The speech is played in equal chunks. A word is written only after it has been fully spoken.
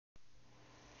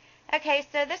Okay,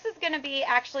 so this is going to be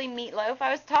actually meatloaf.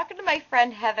 I was talking to my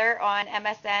friend Heather on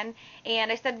MSN,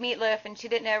 and I said meatloaf, and she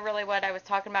didn't know really what I was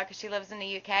talking about because she lives in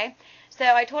the UK. So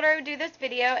I told her I would do this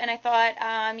video, and I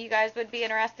thought you guys would be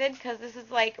interested because this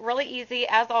is like really easy,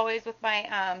 as always with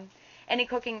my any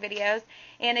cooking videos.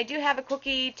 And I do have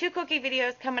two cookie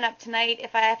videos coming up tonight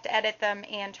if I have to edit them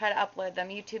and try to upload them.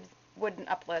 YouTube wouldn't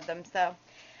upload them, so.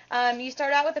 You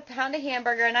start out with a pound of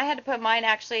hamburger, and I had to put mine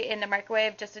actually in the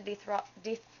microwave just to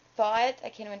thaw it. I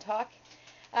can't even talk.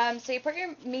 So you put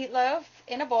your meatloaf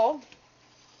in a bowl,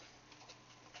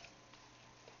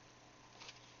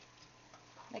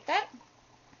 like that.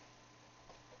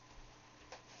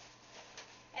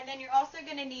 And then you're also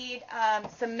going to need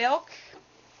some milk.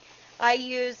 I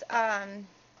use a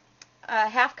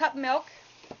half cup milk.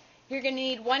 You're going to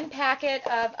need 1 packet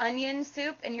of onion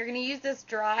soup, and you're going to use this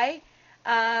dry.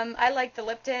 I like the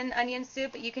Lipton onion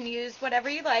soup, but you can use whatever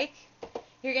you like.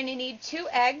 You're going to need 2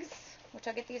 eggs, which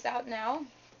I'll get these out now.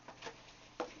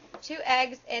 2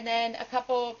 eggs, and then a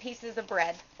couple pieces of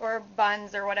bread, or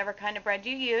buns, or whatever kind of bread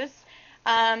you use.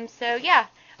 So yeah,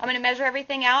 I'm going to measure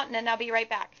everything out, and then I'll be right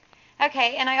back.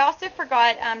 Okay, and I also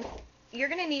forgot, you're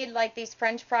going to need like these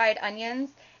French fried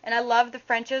onions, and I love the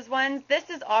French's ones.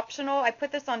 This is optional. I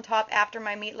put this on top after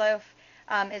my meatloaf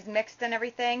is mixed and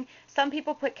everything. Some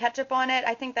people put ketchup on it.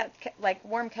 I think that's like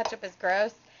warm ketchup is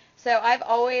gross. So I've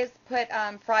always put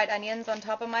fried onions on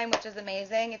top of mine, which is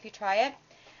amazing if you try it.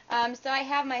 So I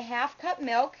have my half cup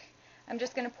milk. I'm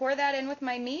just going to pour that in with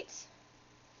my meat.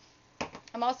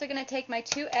 I'm also going to take my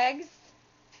 2 eggs.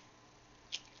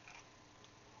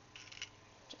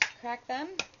 Just crack them.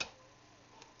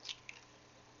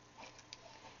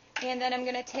 And then I'm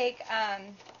going to take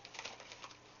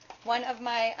one of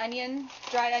my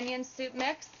dry onion soup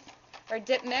mix, or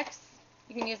dip mix.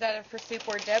 You can use that for soup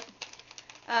or dip.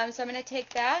 So I'm going to take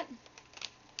that.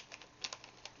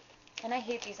 And I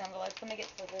hate these envelopes. Let me get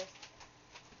scissors.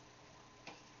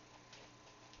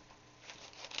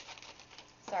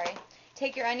 Sorry.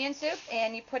 Take your onion soup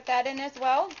and you put that in as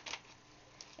well.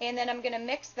 And then I'm going to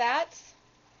mix that.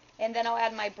 And then I'll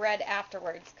add my bread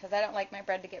afterwards because I don't like my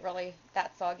bread to get really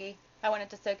that soggy. I want it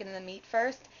to soak in the meat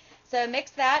first. So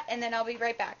mix that, and then I'll be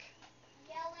right back.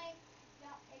 Yelling,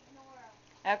 don't ignore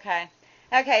them. Okay.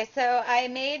 Okay, so I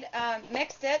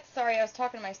mixed it. Sorry, I was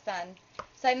talking to my son.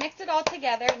 So I mixed it all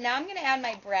together. Now I'm going to add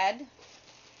my bread.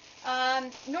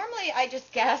 Normally I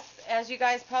just guess, as you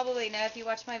guys probably know if you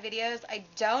watch my videos, I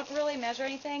don't really measure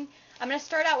anything. I'm going to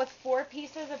start out with 4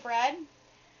 pieces of bread.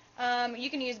 You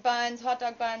can use buns, hot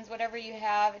dog buns, whatever you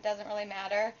have. It doesn't really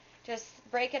matter. Just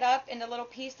break it up into little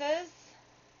pieces.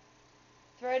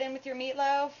 Throw it in with your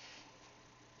meatloaf.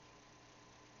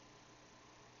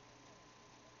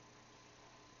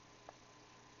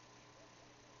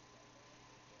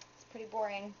 It's pretty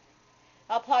boring.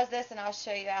 I'll pause this and I'll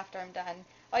show you after I'm done.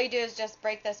 All you do is just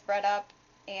break this bread up,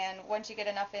 and once you get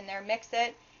enough in there, mix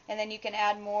it, and then you can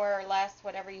add more or less,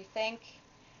 whatever you think.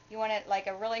 You want it like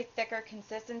a really thicker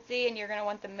consistency, and you're going to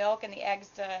want the milk and the eggs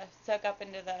to soak up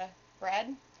into the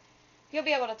bread. You'll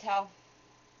be able to tell.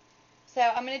 So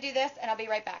I'm going to do this, and I'll be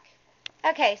right back.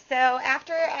 Okay, so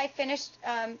after I finished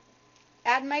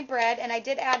adding my bread, and I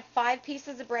did add 5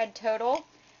 pieces of bread total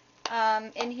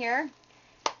in here,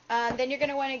 then you're going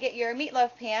to want to get your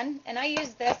meatloaf pan, and I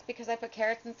use this because I put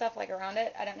carrots and stuff like around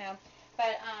it. I don't know,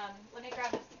 but let me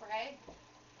grab the spray.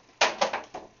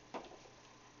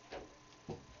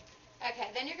 Okay,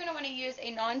 then you're going to want to use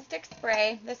a non-stick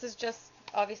spray. This is just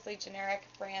obviously generic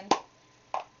brand.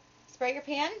 Spray your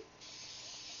pan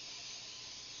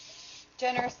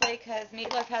generously because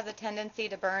meatloaf has a tendency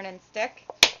to burn and stick.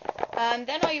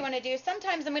 Then all you want to do,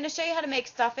 sometimes I'm going to show you how to make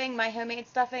stuffing, my homemade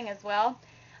stuffing as well.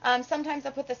 Sometimes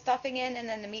I put the stuffing in and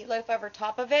then the meatloaf over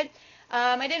top of it.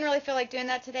 I didn't really feel like doing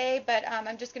that today, but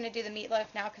I'm just going to do the meatloaf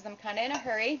now because I'm kind of in a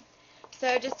hurry.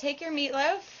 So just take your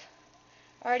meatloaf,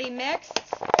 already mixed.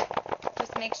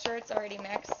 Just make sure it's already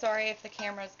mixed. Sorry if the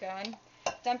camera's going.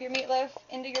 Dump your meatloaf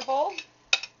into your bowl.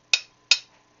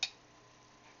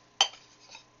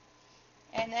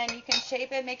 And then you can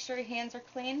shape it. Make sure your hands are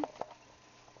clean.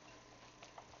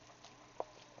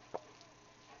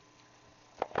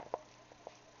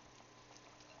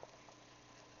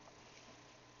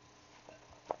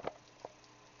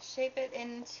 Shape it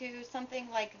into something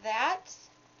like that.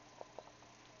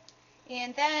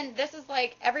 And then this is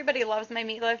like, everybody loves my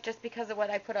meatloaf just because of what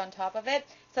I put on top of it.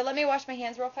 So let me wash my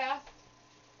hands real fast.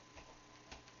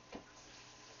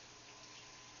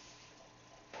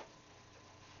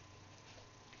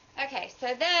 Okay,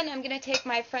 so then I'm going to take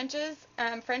my French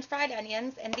fried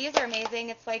onions, and these are amazing.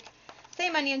 It's like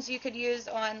same onions you could use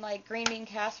on like green bean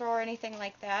casserole or anything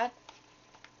like that.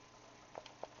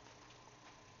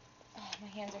 my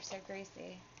hands are so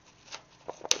greasy.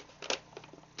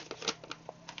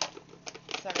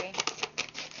 Sorry.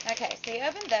 Okay, so you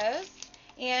open those,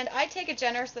 and I take a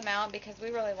generous amount because we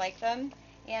really like them,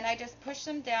 and I just push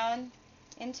them down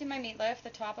into my meatloaf, the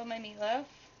top of my meatloaf.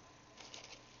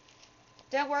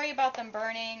 Don't worry about them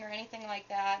burning or anything like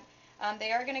that.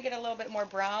 They are going to get a little bit more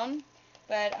brown,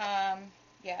 but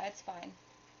yeah, it's fine.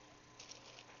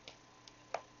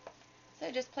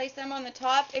 So just place them on the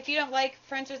top. If you don't like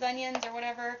French's onions or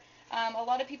whatever, a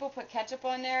lot of people put ketchup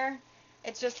on there.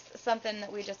 It's just something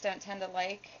that we just don't tend to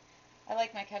like. I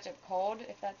like my ketchup cold,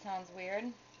 if that sounds weird.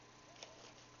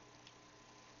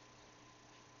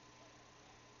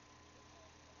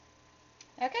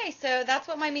 Okay, so that's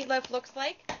what my meatloaf looks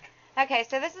like. Okay,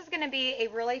 so this is going to be a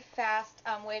really fast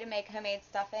way to make homemade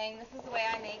stuffing. This is the way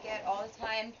I make it all the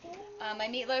time. My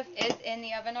meatloaf is in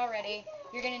the oven already.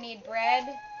 You're going to need bread,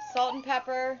 salt and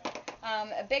pepper,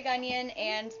 a big onion,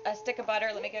 and a stick of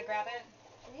butter. Let me go grab it.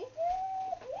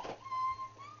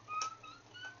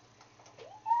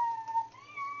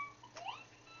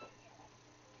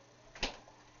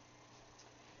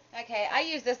 Okay, I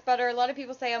use this butter. A lot of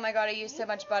people say, oh my god, I use so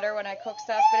much butter when I cook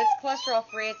stuff, but it's cholesterol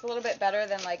free. It's a little bit better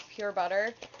than like pure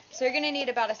butter. So you're going to need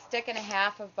about a stick and a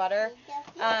half of butter.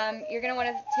 You're going to want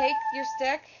to take your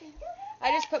stick.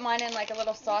 I just put mine in like a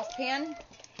little saucepan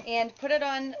and put it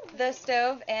on the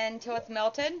stove until it's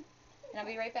melted. And I'll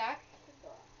be right back.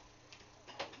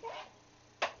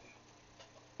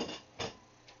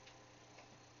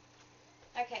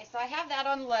 Okay, so I have that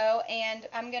on low, and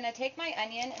I'm going to take my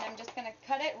onion and I'm just going to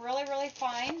cut it really, really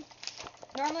fine.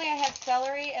 Normally I have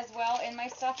celery as well in my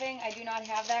stuffing. I do not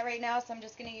have that right now, so I'm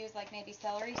just going to use like maybe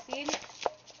celery seed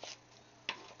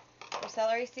or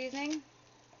celery seasoning.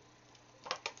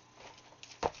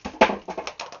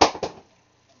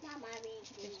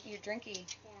 You're drinky.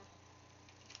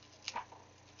 Yeah.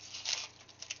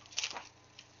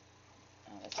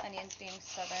 Oh, this onion's being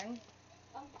stubborn.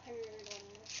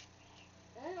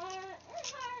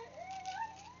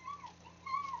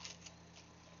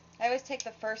 I always take the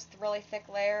first really thick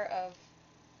layer of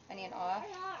onion off,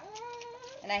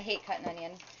 and I hate cutting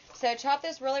onion. So chop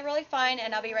this really, really fine,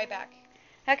 and I'll be right back.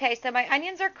 Okay, so my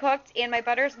onions are cooked and my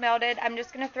butter's melted. I'm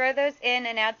just going to throw those in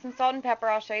and add some salt and pepper.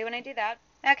 I'll show you when I do that.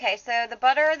 Okay, so the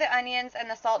butter, the onions, and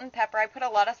the salt and pepper, I put a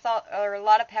lot of salt or a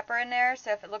lot of pepper in there,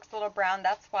 so if it looks a little brown,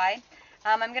 that's why.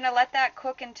 I'm going to let that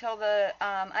cook until the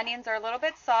onions are a little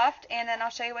bit soft, and then I'll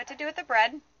show you what to do with the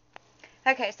bread.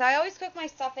 Okay, so I always cook my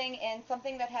stuffing in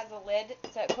something that has a lid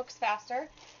so it cooks faster.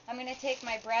 I'm going to take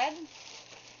my bread,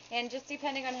 and just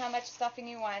depending on how much stuffing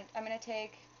you want, I'm going to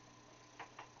take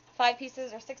 5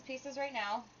 pieces or 6 pieces right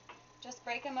now. Just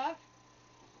break them up,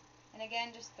 and again,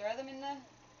 just throw them in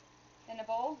a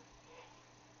bowl.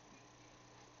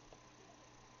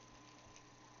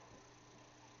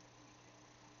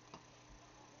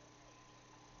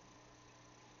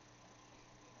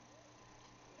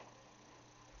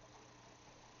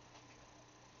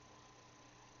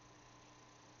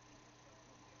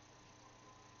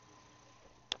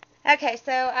 Okay,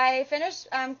 so I finished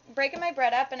breaking my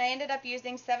bread up, and I ended up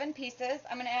using 7 pieces.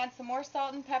 I'm going to add some more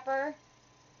salt and pepper.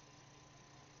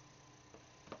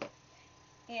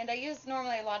 And I use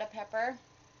normally a lot of pepper.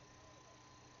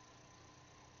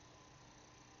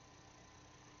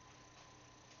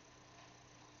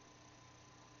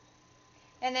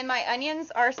 And then my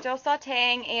onions are still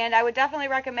sauteing, and I would definitely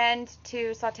recommend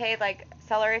to saute like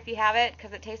celery if you have it,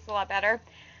 because it tastes a lot better.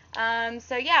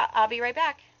 So yeah, I'll be right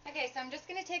back. Okay, so I'm just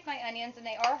going to take my onions, and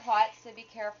they are hot, so be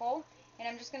careful. And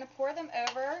I'm just going to pour them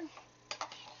over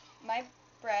my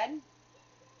bread.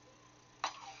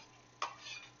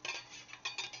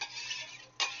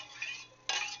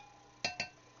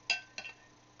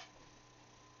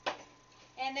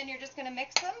 And then you're just going to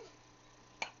mix them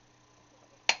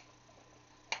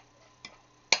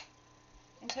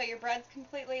until your bread's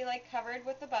completely like covered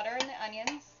with the butter and the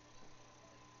onions.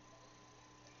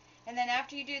 And then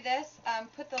after you do this,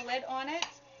 put the lid on it,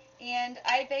 and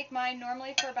I bake mine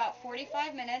normally for about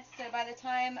 45 minutes, so by the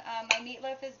time my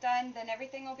meatloaf is done, then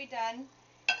everything will be done,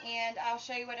 and I'll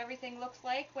show you what everything looks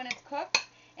like when it's cooked.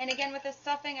 And again, with the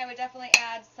stuffing, I would definitely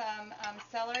add some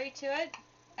celery to it,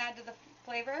 add to the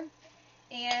flavor,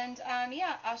 and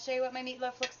yeah, I'll show you what my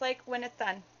meatloaf looks like when it's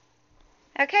done.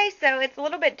 Okay, so it's a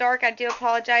little bit dark, I do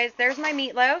apologize. There's my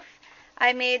meatloaf.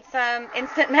 I made some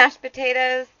instant mashed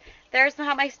potatoes. There's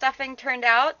how my stuffing turned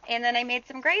out, and then I made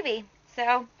some gravy.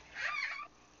 So,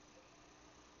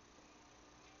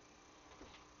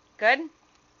 good?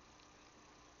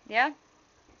 Yeah?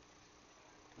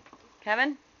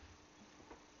 Kevin?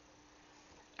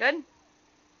 Good?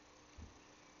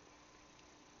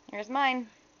 Here's mine.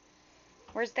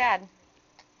 Where's Dad?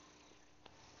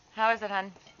 How is it,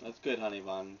 hon? That's good, honey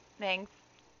bun. Thanks.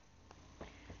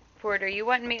 Porter, you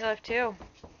want meatloaf too?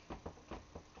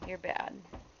 You're bad.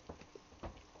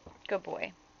 Good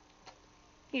boy.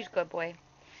 He's a good boy.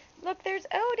 Look, there's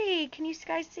Odie. Can you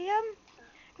guys see him?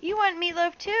 You want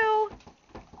meatloaf too?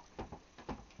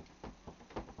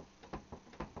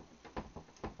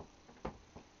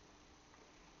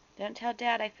 Don't tell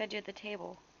Dad I fed you at the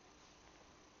table.